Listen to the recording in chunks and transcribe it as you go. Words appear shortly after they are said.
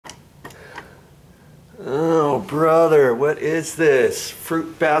Oh, brother, what is this?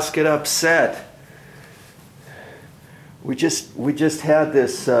 Fruit basket upset. We just had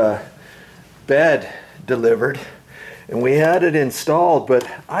this bed delivered, and we had it installed, but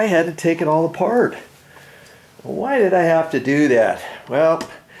I had to take it all apart. Why did I have to do that? Well,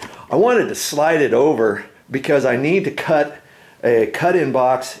 I wanted to slide it over because I need to cut a cut-in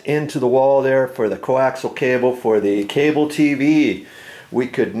box into the wall there for the coaxial cable for the cable TV. We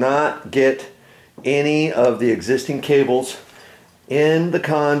could not get any of the existing cables in the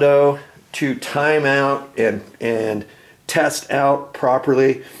condo to time out and test out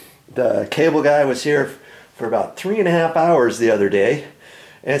properly. The cable guy was here for about 3.5 hours the other day,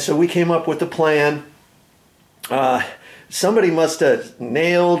 and so we came up with a plan. Somebody must have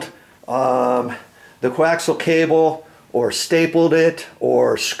nailed the coaxial cable or stapled it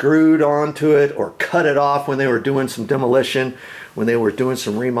or screwed onto it or cut it off when they were doing some demolition, when they were doing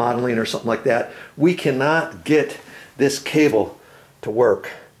some remodeling or something like that. We cannot get this cable to work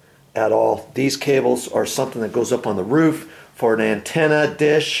at all. These cables are something that goes up on the roof for an antenna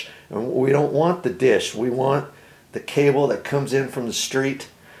dish, and we don't want the dish. We want the cable that comes in from the street,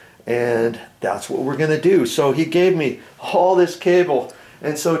 and that's what we're going to do. So he gave me all this cable,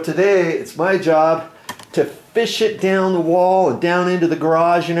 and so today it's my job to fish it down the wall and down into the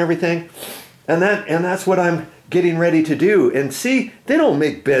garage and everything, and that's what I'm getting ready to do. And see, they don't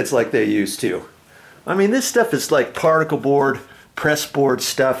make beds like they used to. I mean, this stuff is like particle board, press board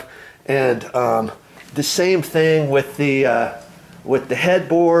stuff, and the same thing with the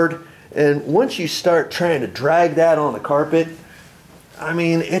headboard. And once you start trying to drag that on the carpet, I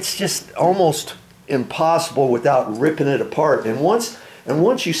mean, it's just almost impossible without ripping it apart. And once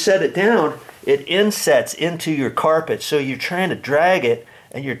you set it down, it insets into your carpet. So you're trying to drag it,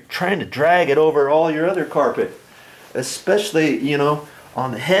 and you're trying to drag it over all your other carpet. Especially, you know,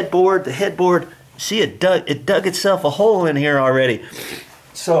 on the headboard. The headboard, see, it dug itself a hole in here already.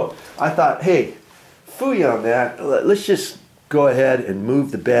 So I thought, hey, phooey on that. Let's just go ahead and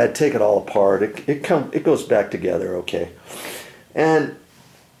move the bed, take it all apart. It goes back together, okay. And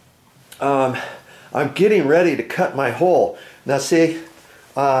I'm getting ready to cut my hole. Now see,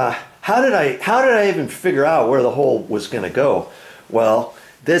 how did I even figure out where the hole was going to go? Well,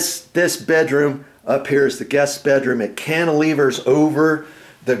 this bedroom up here is the guest bedroom. It cantilevers over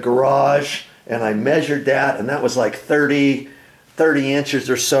the garage, and I measured that, and that was like 30 inches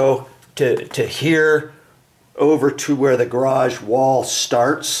or so to here over to where the garage wall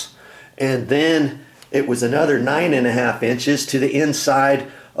starts, and then it was another 9.5 inches to the inside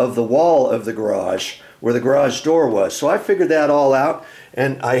of the wall of the garage where the garage door was. So I figured that all out,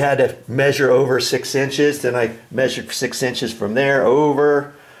 and I had to measure over 6 inches. Then I measured 6 inches from there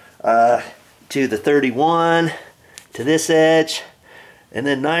over to the 31 to this edge, and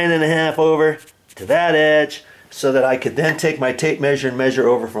then 9.5 over to that edge, so that I could then take my tape measure and measure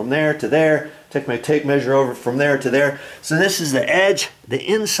over from there to there, take my tape measure over from there to there. So this is the edge, the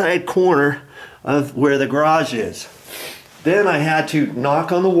inside corner of where the garage is. Then I had to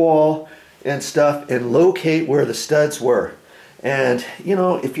knock on the wall and stuff and locate where the studs were. And you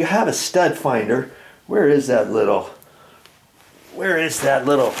know, if you have a stud finder, where is that little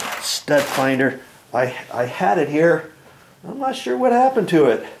stud finder? I had it here. I'm not sure what happened to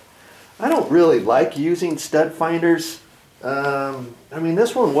it. I don't really like using stud finders. I mean,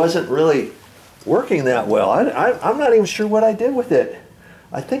 this one wasn't really working that well. I'm not even sure what I did with it.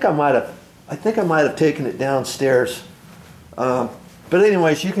 I think I might have taken it downstairs. But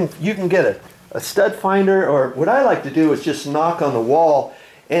anyways, you can get a stud finder, or what I like to do is just knock on the wall,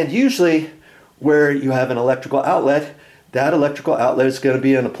 and usually where you have an electrical outlet, that electrical outlet is going to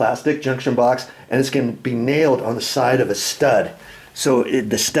be in a plastic junction box, and it's going to be nailed on the side of a stud. So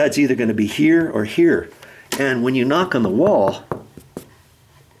the stud's either going to be here or here. And when you knock on the wall,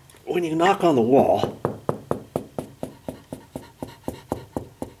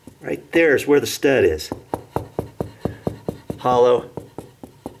 right there is where the stud is. Hollow,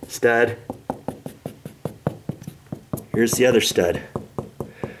 stud. Here's the other stud,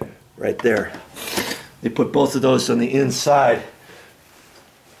 right there. They put both of those on the inside.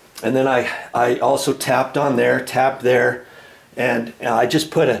 And then I also tapped on there, tapped there, and I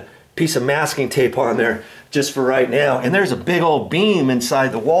just put a piece of masking tape on there just for right now. And there's a big old beam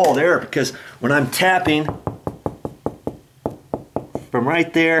inside the wall there, because when I'm tapping from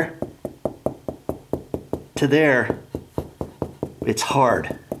right there to there, it's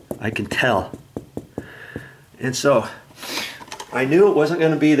hard. I can tell. And so I knew it wasn't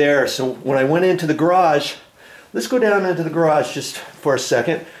going to be there. So when I went into the garage, let's go down into the garage just for a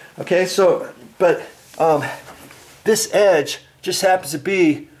second. Okay, so, but this edge just happens to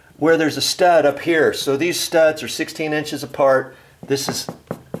be where there's a stud up here. So these studs are 16 inches apart. This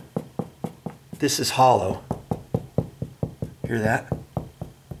is hollow. Hear that?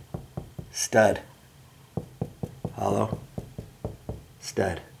 Stud. Hollow.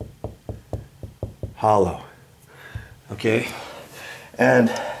 Stud. Hollow. Okay?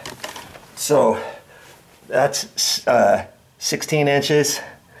 And so that's 16 inches,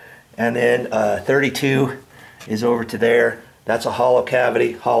 and then 32 is over to there. That's a hollow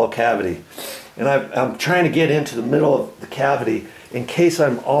cavity, hollow cavity. And I'm trying to get into the middle of the cavity in case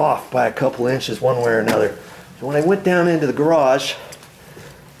I'm off by a couple inches one way or another. So when I went down into the garage,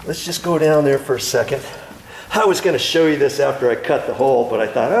 let's just go down there for a second. I was going to show you this after I cut the hole, but I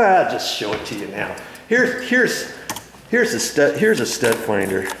thought, I'll just show it to you now. Here's a stud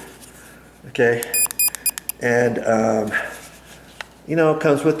finder. Okay, and you know, it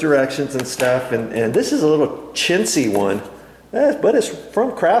comes with directions and stuff, and this is a little chintzy one, but it's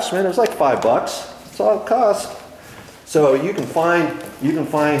from Craftsman. It was like $5. That's all it cost. So you can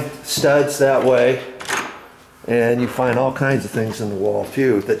find studs that way, and you find all kinds of things in the wall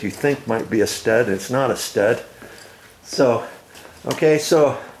too that you think might be a stud, and it's not a stud. So, okay,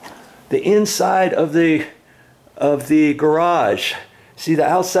 so the inside of the garage. See, the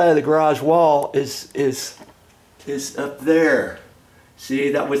outside of the garage wall is up there. See,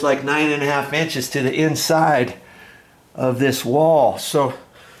 that was like 9.5 inches to the inside of this wall. So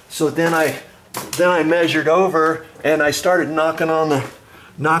then I measured over and I started knocking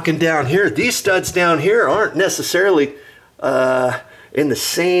down here. These studs down here aren't necessarily in the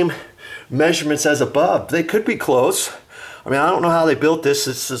same measurements as above. They could be close. I mean, I don't know how they built this.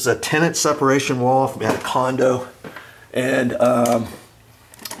 This is a tenant separation wall from a condo, and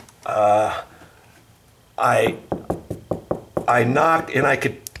I knocked, and I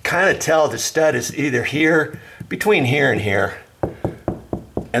could kind of tell the stud is either here, between here and here,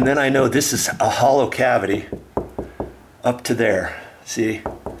 and then I know this is a hollow cavity up to there. See,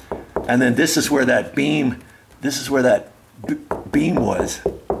 and then this is where that beam. This is where that beam was.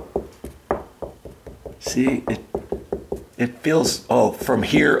 See, it feels, oh, from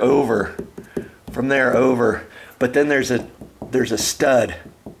here over, from there over, but then there's a stud.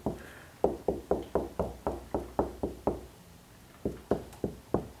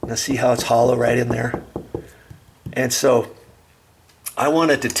 Now see how it's hollow right in there? And so I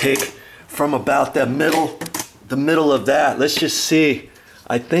wanted to take from about the middle of that. Let's just see.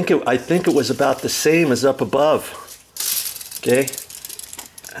 I think it was about the same as up above. Okay,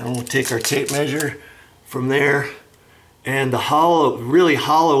 and we'll take our tape measure from there, and the hollow, really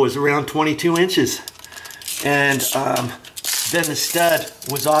hollow, was around 22 inches, and then the stud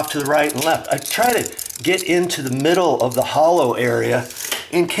was off to the right and left. I try to get into the middle of the hollow area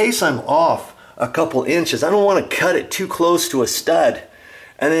in case I'm off a couple inches. I don't want to cut it too close to a stud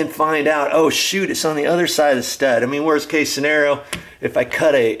and then find out, oh shoot, it's on the other side of the stud. I mean, worst case scenario, if I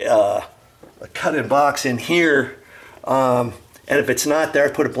cut a cut-in box in here, and if it's not there,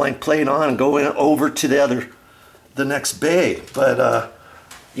 I put a blank plate on and go in over to the next bay. But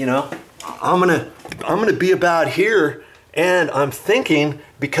you know, I'm gonna be about here, and I'm thinking,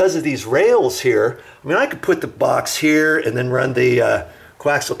 because of these rails here, I mean, I could put the box here and then run the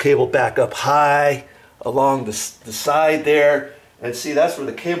coaxial cable back up high along the side there, and see, that's where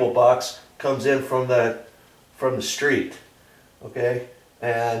the cable box comes in from the street. Okay,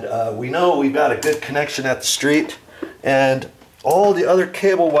 and we know we've got a good connection at the street, and all the other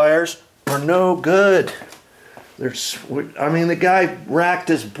cable wires are no good. I mean, the guy racked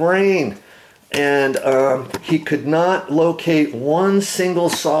his brain, and he could not locate one single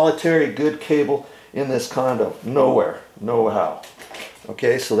solitary good cable in this condo. Nowhere, no how.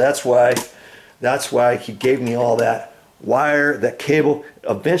 Okay, so that's why he gave me all that wire, that cable.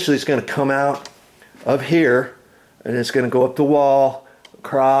 Eventually it's going to come out of here, and it's going to go up the wall,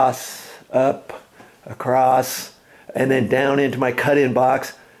 across, up, across, and then down into my cut-in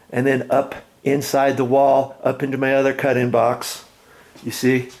box, and then up inside the wall, up into my other cut-in box. You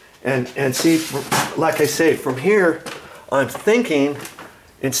see? And see, like I say, from here, I'm thinking,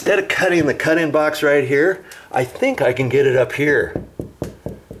 instead of cutting the cut-in box right here, I think I can get it up here,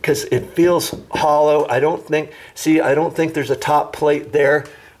 because it feels hollow. I don't think there's a top plate there,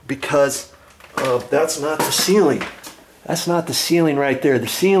 because that's not the ceiling. That's not the ceiling right there. The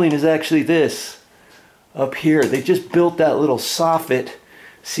ceiling is actually this up here. They just built that little soffit.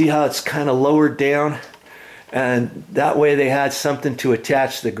 See how it's kind of lowered down? And that way they had something to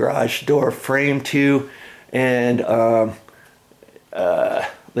attach the garage door frame to. And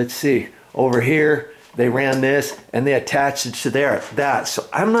let's see, over here they ran this and they attached it to that. So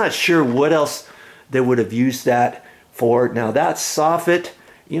I'm not sure what else they would have used that for. Now that soffit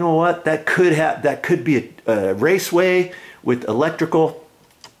you know what, that could be a raceway with electrical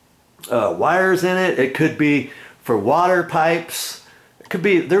wires in it. It could be for water pipes.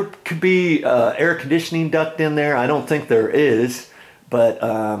 There could be air conditioning duct in there. I don't think there is, but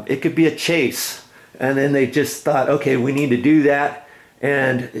it could be a chase. And then they just thought, okay, we need to do that.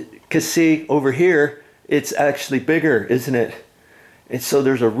 And because see, over here, it's actually bigger, isn't it? And so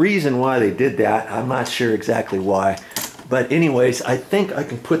there's a reason why they did that. I'm not sure exactly why. But anyways, I think I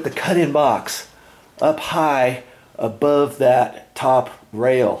can put the cut-in box up high above that top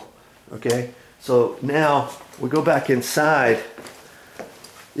rail. Okay, so now we go back inside.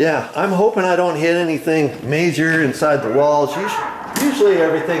 Yeah, I'm hoping I don't hit anything major inside the walls. Usually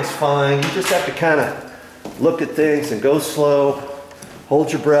everything's fine. You just have to kind of look at things and go slow.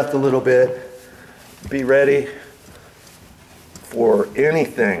 Hold your breath a little bit. Be ready for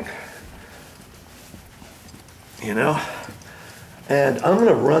anything, you know. And I'm going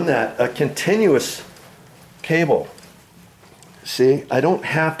to run a continuous cable. See, I don't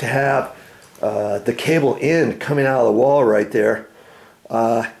have to have the cable end coming out of the wall right there.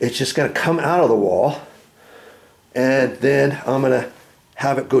 It's just going to come out of the wall, and then I'm going to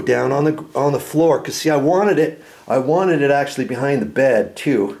have it go down on the floor. Because see, I wanted it actually behind the bed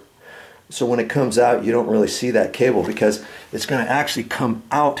too. So when it comes out, you don't really see that cable because it's going to actually come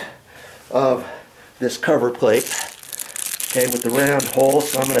out of this cover plate, okay, with the round hole.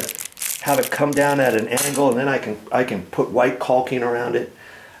 So I'm going to have it come down at an angle, and then I can put white caulking around it,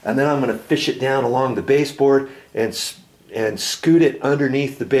 and then I'm going to fish it down along the baseboard and scoot it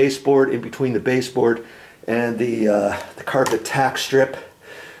underneath the baseboard, in between the baseboard and the carpet tack strip.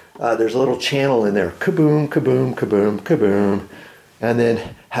 There's a little channel in there. Kaboom, kaboom, kaboom, kaboom. And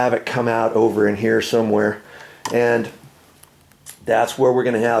then have it come out over in here somewhere. And that's where we're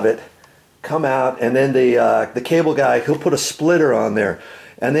going to have it come out. And then the cable guy, he'll put a splitter on there.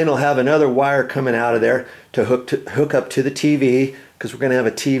 And then he'll have another wire coming out of there to hook up to the TV, because we're going to have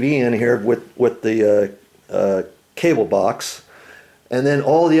a TV in here with the cable box. And then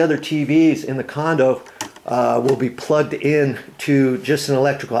all the other TVs in the condo will be plugged in to just an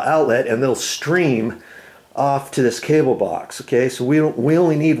electrical outlet, and they'll stream off to this cable box. Okay, so we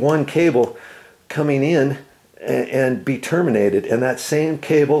only need one cable coming in and be terminated, and that same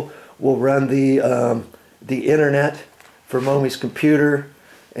cable will run the internet for Mommy's computer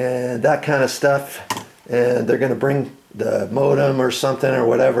and that kind of stuff. And they're going to bring the modem or something or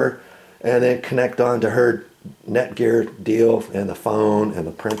whatever, and then connect on to her Netgear deal and the phone and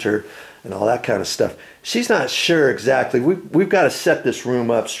the printer and all that kind of stuff. She's not sure exactly. We've got to set this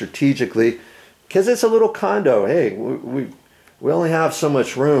room up strategically, because it's a little condo. Hey, we only have so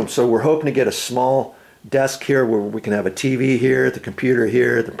much room, so we're hoping to get a small desk here where we can have a TV here, the computer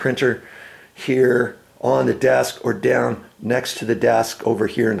here, the printer here on the desk, or down next to the desk over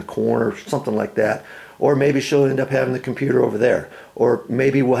here in the corner, something like that. Or maybe she'll end up having the computer over there, or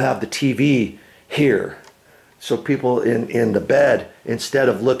maybe we'll have the TV here, so people in the bed, instead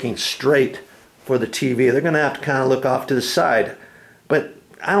of looking straight for the TV, they're going to have to kind of look off to the side. But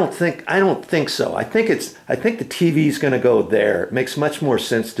I don't think so. I think the TV is going to go there. It makes much more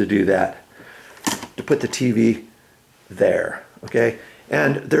sense to do that, to put the TV there. Okay,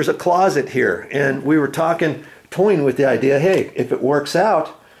 and there's a closet here, and we were toying with the idea. Hey, if it works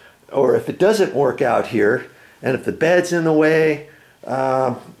out, or if it doesn't work out here, and if the bed's in the way,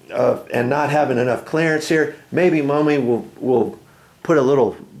 and not having enough clearance here, maybe Mommy will put a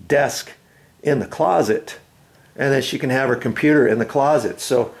little desk in the closet, and then she can have her computer in the closet.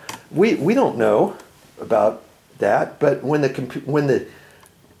 So we don't know about that, but when the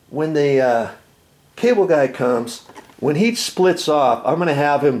cable guy comes, when he splits off, I'm going to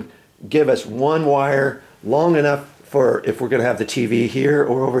have him give us one wire long enough for if we're going to have the TV here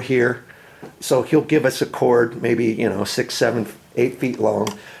or over here. So he'll give us a cord, maybe 6, 7, 8 feet long,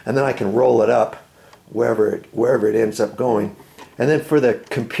 and then I can roll it up wherever it ends up going. And then for the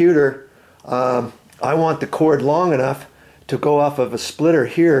computer, I want the cord long enough to go off of a splitter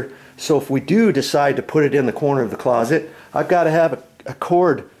here. So if we do decide to put it in the corner of the closet, I've got to have a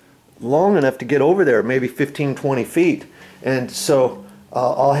cord long enough to get over there, maybe 15, 20 feet. And so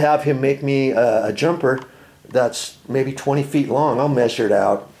I'll have him make me a jumper that's maybe 20 feet long. I'll measure it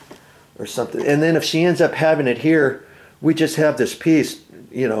out or something. And then if she ends up having it here, we just have this piece,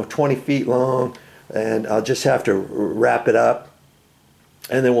 20 feet long, and I'll just have to wrap it up,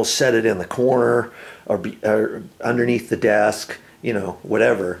 and then we'll set it in the corner or underneath the desk,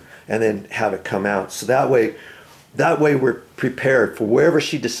 whatever, and then have it come out. So that way we're prepared for wherever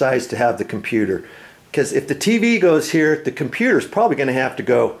she decides to have the computer. Because if the TV goes here, the computer's probably going to have to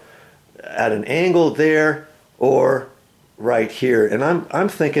go at an angle there, or right here, and I'm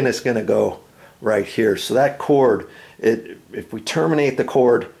thinking it's going to go right here. So that cord, if we terminate the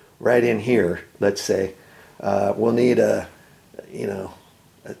cord right in here, let's say, we'll need a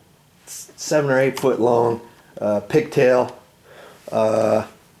 7 or 8 foot long pigtail for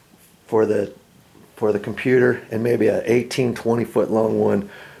the computer, and maybe a 18-20 foot long one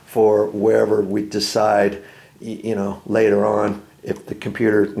for wherever we decide, later on, if the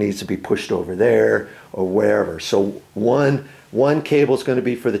computer needs to be pushed over there or wherever. So one cable is going to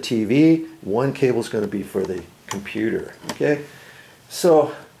be for the TV, one cable is going to be for the computer. Okay,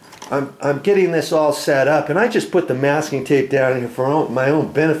 so I'm getting this all set up, and I just put the masking tape down here for my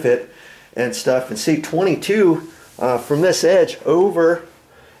own benefit and stuff. And see, 22 from this edge over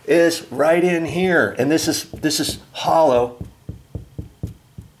is right in here, and this is hollow.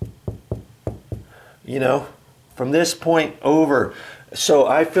 From this point over. So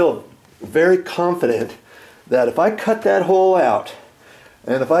I feel very confident that if I cut that hole out,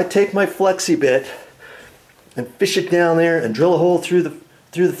 and if I take my flexi bit and fish it down there and drill a hole through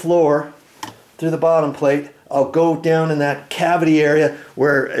the floor, through the bottom plate, I'll go down in that cavity area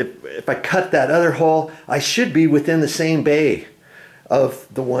where if I cut that other hole, I should be within the same bay of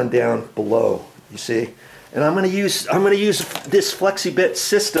the one down below, you see. And I'm going to use this flexi bit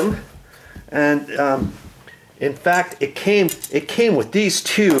system, and in fact, it came with these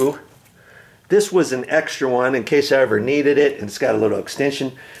two. This was an extra one in case I ever needed it, and it's got a little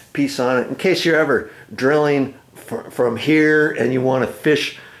extension piece on it in case you're ever drilling from here and you want to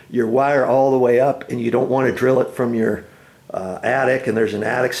fish your wire all the way up and you don't want to drill it from your attic, and there's an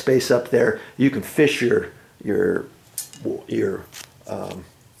attic space up there. You can fish your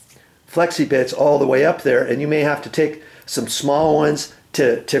flexi bits all the way up there, and you may have to take some small ones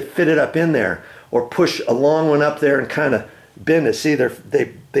to fit it up in there, or push a long one up there and kind of bend it. See,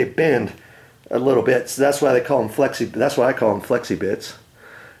 they bend a little bit, so that's why they call them flexi. That's why I call them flexi bits.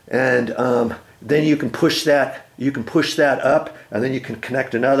 And then you can push that. You can push that up, and then you can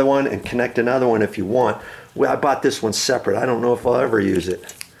connect another one and connect another one if you want. Well, I bought this one separate. I don't know if I'll ever use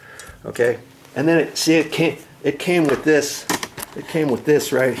it. Okay, and then it came with this. It came with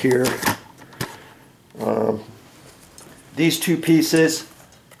this right here. These two pieces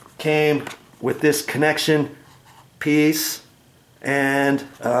came with this connection piece, and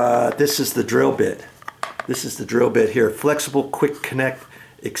this is the drill bit. This is the drill bit here. Flexible Quick Connect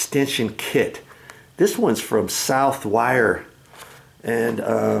Extension Kit. This one's from South Wire, and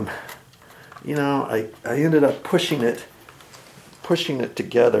I ended up pushing it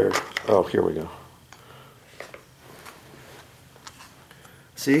together. Oh, here we go.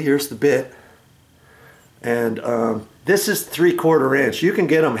 See, here's the bit, and this is 3/4 inch. You can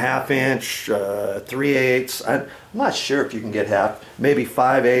get them 1/2 inch, 3/8. I'm not sure if you can get half, maybe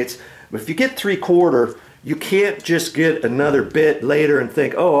 5/8. But if you get 3/4, you can't just get another bit later and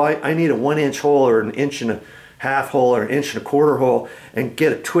think, oh, I need a 1 inch hole or an 1.5 inch hole or an 1.25 inch hole, and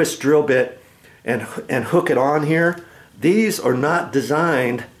get a twist drill bit and hook it on here. These are not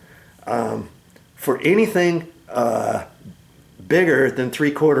designed for anything bigger than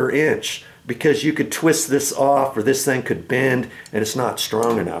 3/4 inch, because you could twist this off, or this thing could bend and it's not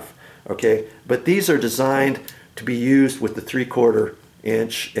strong enough. Okay, but these are designed to be used with the 3/4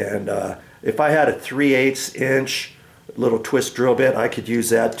 inch, and if I had a 3/8 inch little twist drill bit, I could use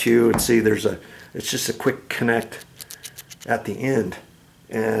that too. And see, it's just a quick connect at the end.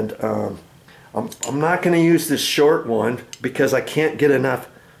 And I'm not going to use this short one because I can't get enough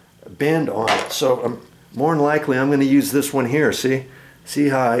bend on it. So more than likely I'm going to use this one here. See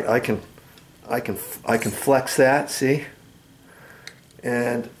how I can flex that, see?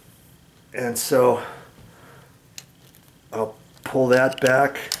 And so I'll pull that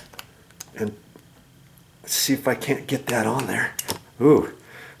back and see if I can't get that on there. Ooh,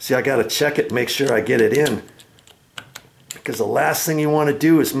 see, I got to check it, make sure I get it in, because the last thing you want to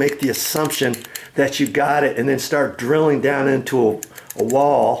do is make the assumption that you got it and then start drilling down into a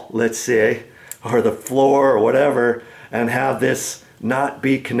wall, let's say, or the floor or whatever, and have this not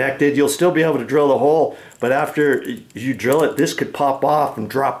be connected. You'll still be able to drill the hole, but after you drill it, this could pop off and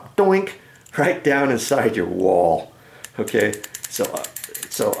drop doink right down inside your wall. Okay, so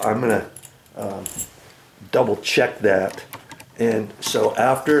I'm gonna double check that. And so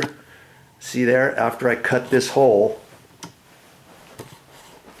after I cut this hole,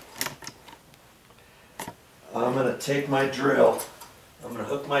 I'm gonna take my drill, I'm gonna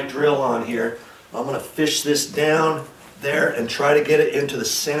hook my drill on here, I'm gonna fish this down there and try to get it into the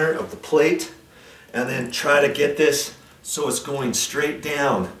center of the plate, and then try to get this so it's going straight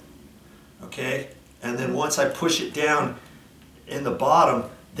down. Okay, and then once I push it down in the bottom,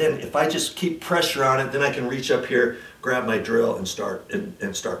 then if I just keep pressure on it, then I can reach up here grab my drill and start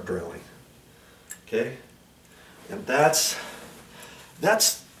drilling. Okay, and that's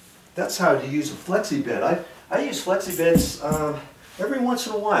how to use a flexi bit. I use flexi bits every once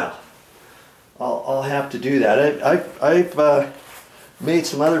in a while. I'll have to do that. I've made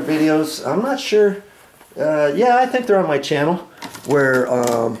some other videos. I'm not sure. Yeah, I think they're on my channel, where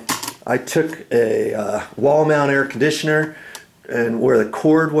I took a wall mount air conditioner, and where the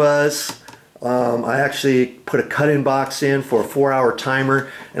cord was, I actually put a cut-in box in for a 4-hour timer,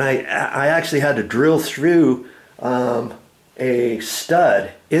 and I actually had to drill through a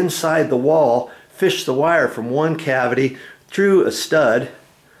stud inside the wall, fish the wire from one cavity through a stud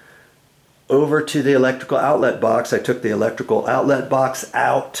over to the electrical outlet box. I took the electrical outlet box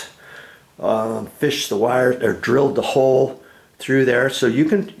out, fished the wire, or drilled the hole through there. So you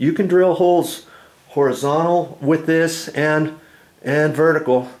can drill holes horizontal with this and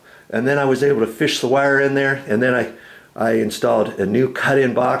vertical. And then I was able to fish the wire in there, and then I installed a new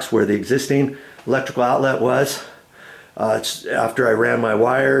cut-in box where the existing electrical outlet was. After I ran my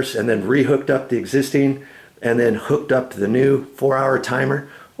wires and then rehooked up the existing and then hooked up the new 4-hour timer.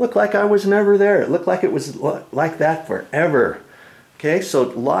 Looked like I was never there. It looked like it was like that forever. Okay, so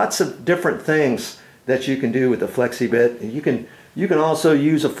lots of different things that you can do with a flexi bit. You can also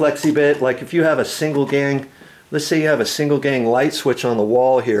use a flexi bit, like if you have a single gang, let's say you have a single gang light switch on the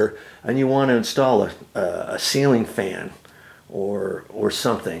wall here, and you want to install a ceiling fan or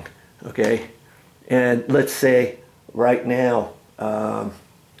something. Okay, and let's say right now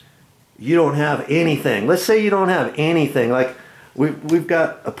you don't have anything. Let's say you don't have anything. Like we've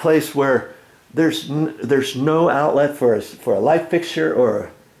got a place where there's no outlet for a light fixture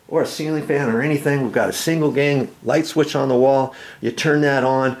or a ceiling fan or anything. We've got a single gang light switch on the wall. You turn that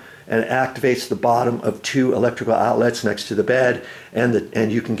on, and it activates the bottom of 2 electrical outlets next to the bed,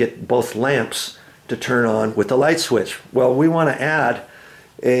 and you can get both lamps to turn on with the light switch. Well, we want to add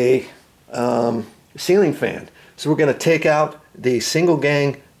a ceiling fan. So we're going to take out the single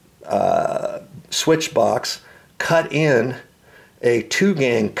gang switch box, cut in a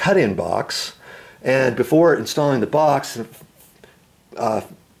 2-gang cut-in box, and before installing the box,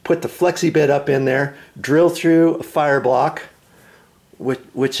 put the flexi bit up in there, drill through a fire block,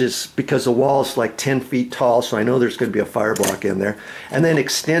 which is because the wall is like 10 feet tall, so I know there's going to be a fire block in there, and then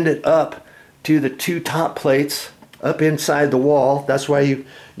extend it up to the 2 top plates up inside the wall. That's why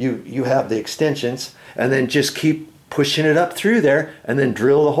you have the extensions, and then just keep pushing it up through there, and then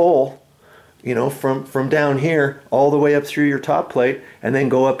drill the hole, you know, from down here all the way up through your top plate, and then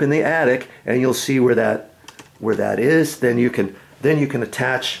go up in the attic, and you'll see where that is. Then you can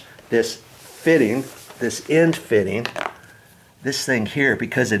attach this fitting, this end fitting, this thing here,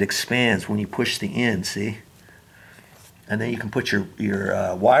 because it expands when you push the end, see? And then you can put your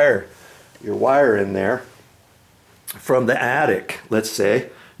wire in there from the attic. Let's say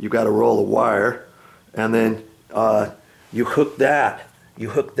you've got a roll of wire, and then you hook that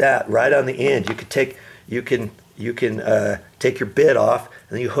right on the end. You can take your bit off,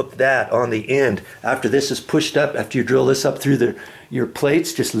 and then you hook that on the end. After this is pushed up, after you drill this up through your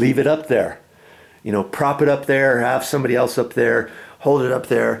plates, just leave it up there. You know, prop it up there, or have somebody else up there, hold it up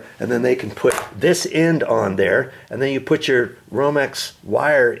there, and then they can put this end on there, and then you put your Romex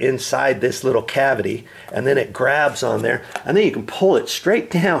wire inside this little cavity, and then it grabs on there, and then you can pull it straight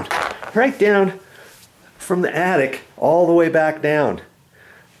down, right down from the attic all the way back down.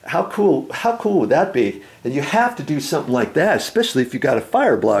 How cool would that be? And you have to do something like that, especially if you got a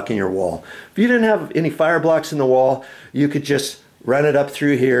fire block in your wall. If you didn't have any fire blocks in the wall, you could just run it up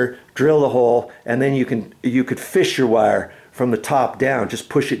through here, drill the hole, and then you could fish your wire from the top down. Just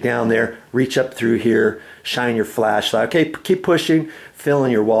push it down there, reach up through here, shine your flashlight. Okay, keep pushing, fill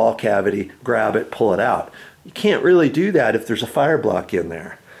in your wall cavity, grab it, pull it out. You can't really do that if there's a fire block in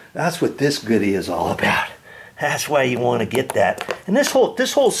there. That's what this goodie is all about. That's why you want to get that. And this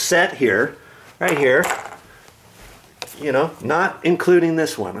whole set here, right here, you know, not including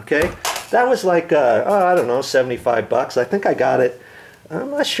this one, okay? That was like, I don't know, 75 bucks. I think I got it,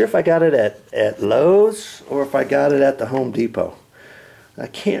 I'm not sure if I got it at Lowe's or if I got it at the Home Depot. I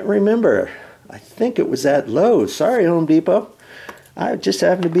can't remember. I think it was at Lowe's. Sorry, Home Depot. I just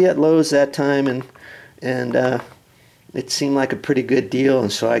happened to be at Lowe's that time, and it seemed like a pretty good deal,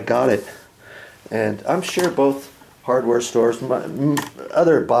 and so I got it. And I'm sure both hardware stores,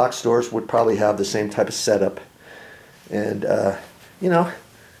 other box stores would probably have the same type of setup. And, you know,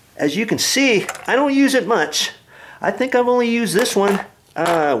 as you can see, I don't use it much. I think I've only used this one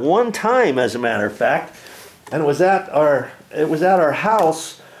one time, as a matter of fact. And it was at our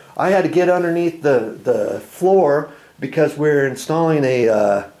house. I had to get underneath the floor because we're installing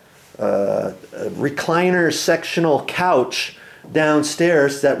a recliner sectional couch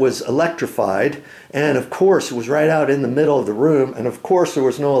downstairs that was electrified, and of course it was right out in the middle of the room, and of course there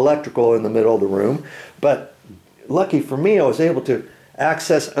was no electrical in the middle of the room, but lucky for me I was able to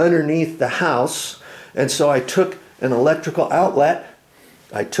access underneath the house. And so I took an electrical outlet,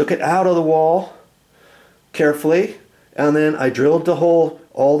 I took it out of the wall carefully, and then I drilled the hole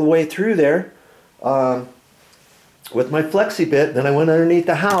all the way through there with my flexi bit. Then I went underneath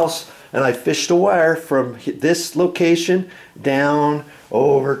the house and I fished a wire from this location down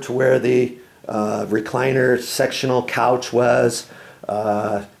over to where the recliner sectional couch was,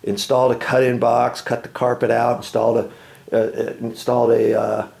 installed a cut-in box, cut the carpet out, installed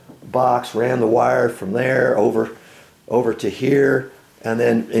a box, ran the wire from there over to here, and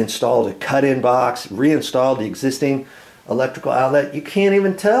then installed a cut-in box, reinstalled the existing electrical outlet. You can't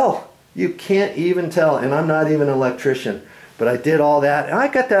even tell. You can't even tell, and I'm not even an electrician, but I did all that, and I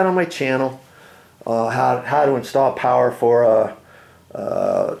got that on my channel, how to install power for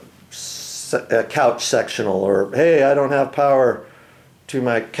a couch sectional, or hey, I don't have power to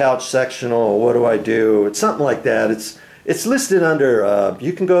my couch sectional, what do I do? It's something like that. It's listed under,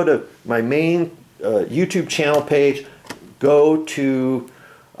 you can go to my main YouTube channel page, go to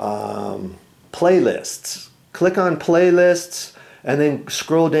playlists, click on playlists, and then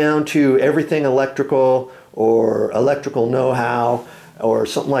scroll down to everything electrical or electrical know-how or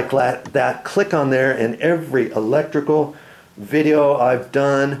something like that. Click on there, and every electrical video I've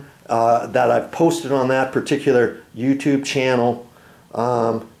done that I've posted on that particular YouTube channel,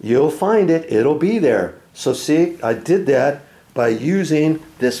 you'll find it. It'll be there. So see, I did that by using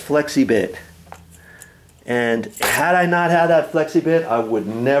this flexi bit. And had I not had that flexi bit, I would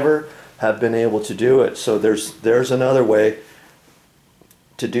never have been able to do it. So there's another way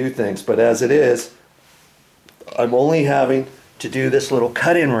to do things. But as it is, I'm only having to do this little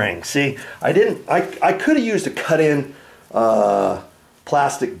cut-in ring. See, I could have used a cut-in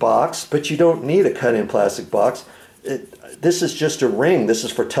plastic box, but you don't need a cut-in plastic box. This is just a ring. This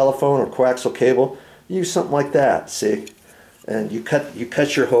is for telephone or coaxial cable. Use something like that, see? And you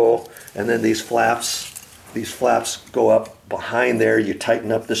cut your hole, and then these flaps go up behind there. You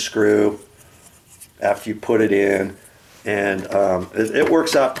tighten up the screw after you put it in, and it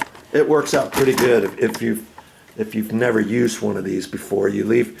works out pretty good if you've never used one of these before. You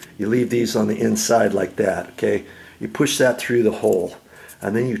leave these on the inside like that, okay? You push that through the hole,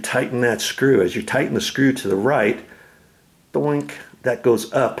 and then you tighten that screw. As you tighten the screw to the right, doink, that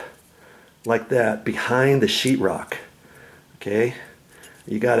goes up like that behind the sheetrock. Okay,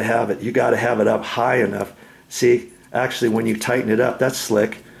 you got to have it up high enough. See, actually, when you tighten it up, that's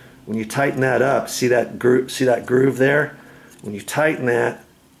slick. When you tighten that up, see that groove there? When you tighten that,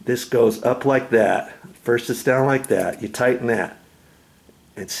 this goes up like that. First it's down like that. You tighten that,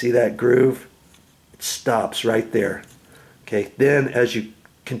 and see that groove? It stops right there. Okay, then as you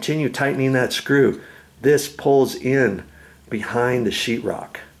continue tightening that screw, this pulls in behind the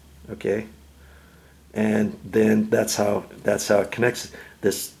sheetrock. Okay, and then that's how it connects.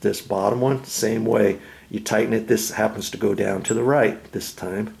 This bottom one, same way. You tighten it. This happens to go down to the right this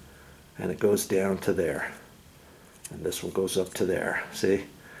time, and it goes down to there, and this one goes up to there. See,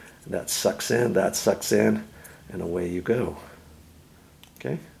 that sucks in, and away you go.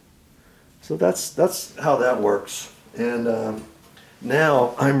 Okay, so that's how that works. And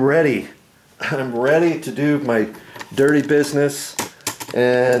now I'm ready to do my dirty business.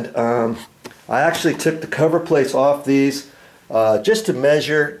 And I actually took the cover plates off these just to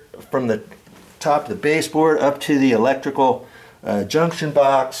measure from the top of the baseboard up to the electrical junction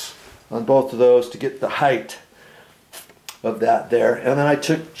box on both of those to get the height of that there. And then I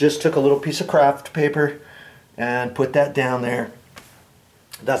just took a little piece of craft paper and put that down there.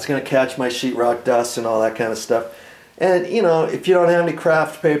 That's going to catch my sheetrock dust and all that kind of stuff. And you know, if you don't have any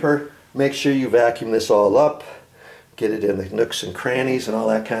craft paper, make sure you vacuum this all up. Get it in the nooks and crannies and all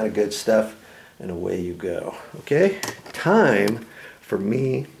that kind of good stuff, and away you go. Okay, time for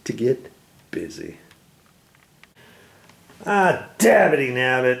me to get busy. Ah, dabbity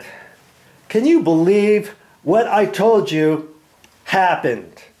nabbit. Can you believe what I told you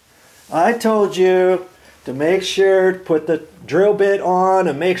happened? I told you to make sure to put the drill bit on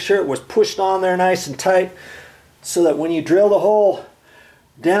and make sure it was pushed on there nice and tight so that when you drill the hole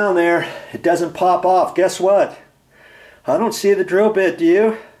down there, it doesn't pop off. Guess what? I don't see the drill bit, do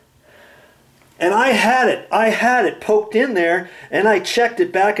you? And I had it poked in there, and I checked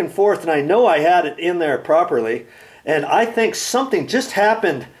it back and forth, and I know I had it in there properly. And I think something just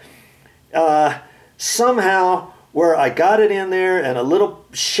happened somehow where I got it in there, and a little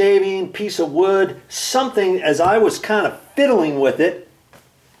shaving piece of wood, something, as I was kind of fiddling with it,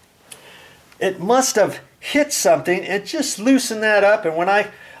 it must have hit something and just loosened that up. And when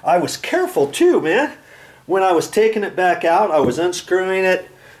I was careful too, man. When I was taking it back out, I was unscrewing it,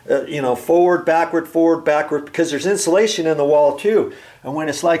 you know, forward, backward, because there's insulation in the wall too. And when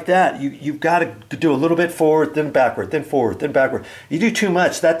it's like that, you've got to do a little bit forward, then backward, then forward, then backward. You do too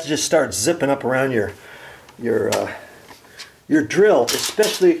much, that just starts zipping up around your drill,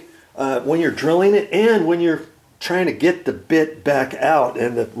 especially when you're drilling it and when you're trying to get the bit back out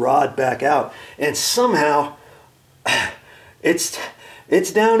and the rod back out. And somehow it's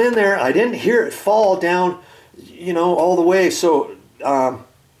down in there. I didn't hear it fall down, you know, all the way. So I'm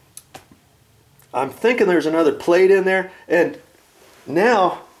thinking there's another plate in there, and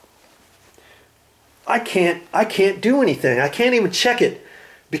now I can't do anything. I can't even check it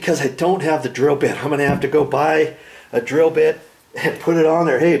because I don't have the drill bit. I'm gonna have to go buy a drill bit and put it on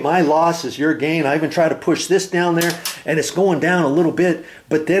there. Hey, my loss is your gain. I even try to push this down there and it's going down a little bit,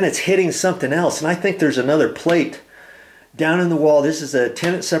 but then it's hitting something else. And I think there's another plate down in the wall. This is a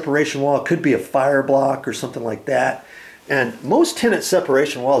tenant separation wall. It could be a fire block or something like that. And most tenant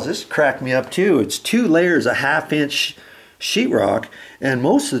separation walls, this cracked me up too. It's 2 layers of 1/2 inch sheetrock. And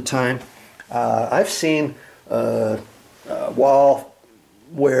most of the time, I've seen a wall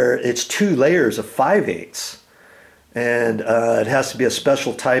where it's 2 layers of 5/8. And it has to be a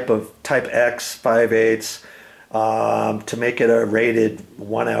special type of type X 5/8 to make it a rated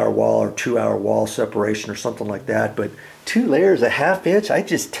 1 hour wall or 2 hour wall separation or something like that. But 2 layers, a 1/2 inch, I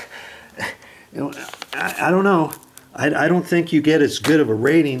just, you know, I don't know. I don't think you get as good of a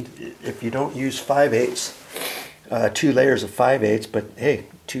rating if you don't use 5/8, 2 layers of 5/8. But hey,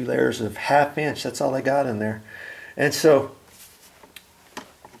 2 layers of 1/2 inch, that's all I got in there. And so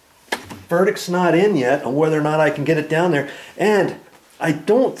verdict's not in yet on whether or not I can get it down there. And I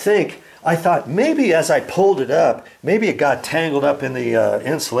don't think, I thought maybe as I pulled it up, maybe it got tangled up in the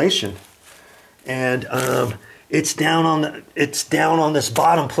insulation, and it's down on this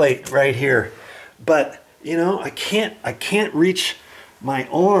bottom plate right here. But you know, I can't reach my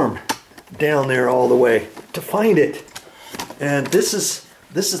arm down there all the way to find it. And this is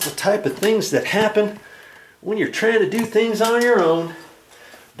the type of things that happen when you're trying to do things on your own.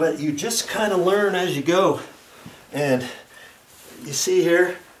 But you just kind of learn as you go. And you see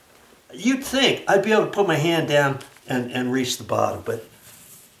here, you'd think I'd be able to put my hand down and reach the bottom, but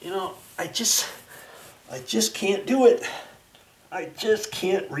you know, I just can't do it. I just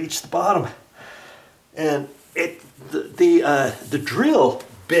can't reach the bottom. And the drill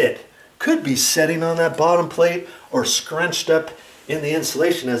bit could be setting on that bottom plate or scrunched up in the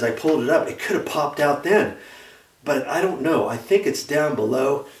insulation as I pulled it up. It could have popped out then. But I don't know. I think it's down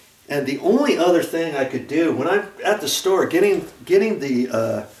below. And the only other thing I could do when I'm at the store getting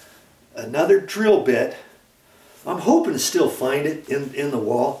the another drill bit, I'm hoping to still find it in the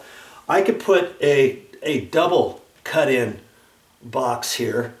wall. I could put a double cut-in box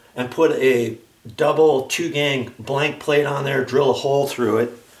here and put a double 2-gang blank plate on there, drill a hole through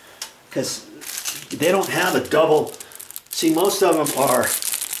it, because they don't have a double. See, most of them are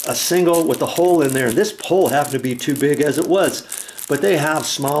a single with a hole in there. This hole happened to be too big as it was, but they have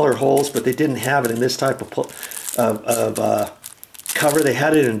smaller holes, but they didn't have it in this type of cover. They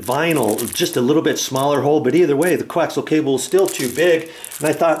had it in vinyl, just a little bit smaller hole, but either way, the coaxial cable is still too big, and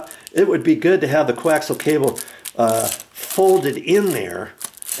I thought it would be good to have the coaxial cable folded in there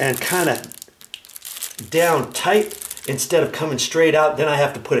and kind of down tight instead of coming straight out. Then I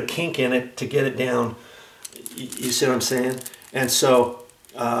have to put a kink in it to get it down. You see what I'm saying? And so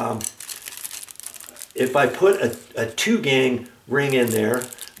if I put a 2-gang ring in there,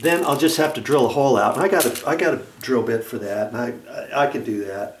 then I'll just have to drill a hole out. And I got a drill bit for that, and I can do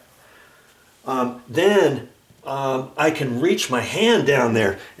that. Then I can reach my hand down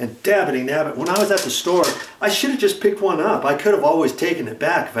there and dabbity-nabbit. When I was at the store, I should have just picked one up. I could have always taken it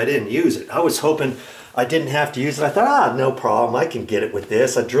back if I didn't use it. I was hoping I didn't have to use it. I thought, no problem, I can get it with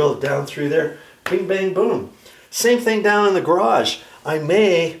this. I drill it down through there, bing, bang, boom. Same thing down in the garage. I'm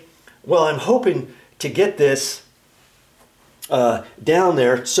hoping to get this down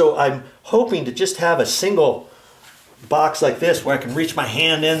there, so I'm hoping to just have a single box like this where I can reach my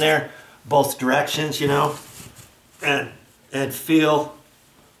hand in there both directions, you know, and feel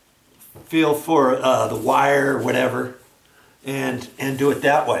for the wire or whatever, and do it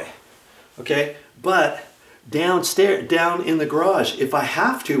that way. Okay, but downstairs, down in the garage, if I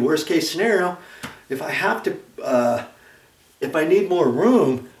have to, worst case scenario, if I have to, if I need more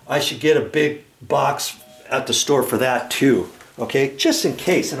room, I should get a big box at the store for that too. Okay, just in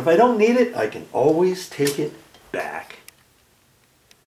case. And if I don't need it, I can always take it back.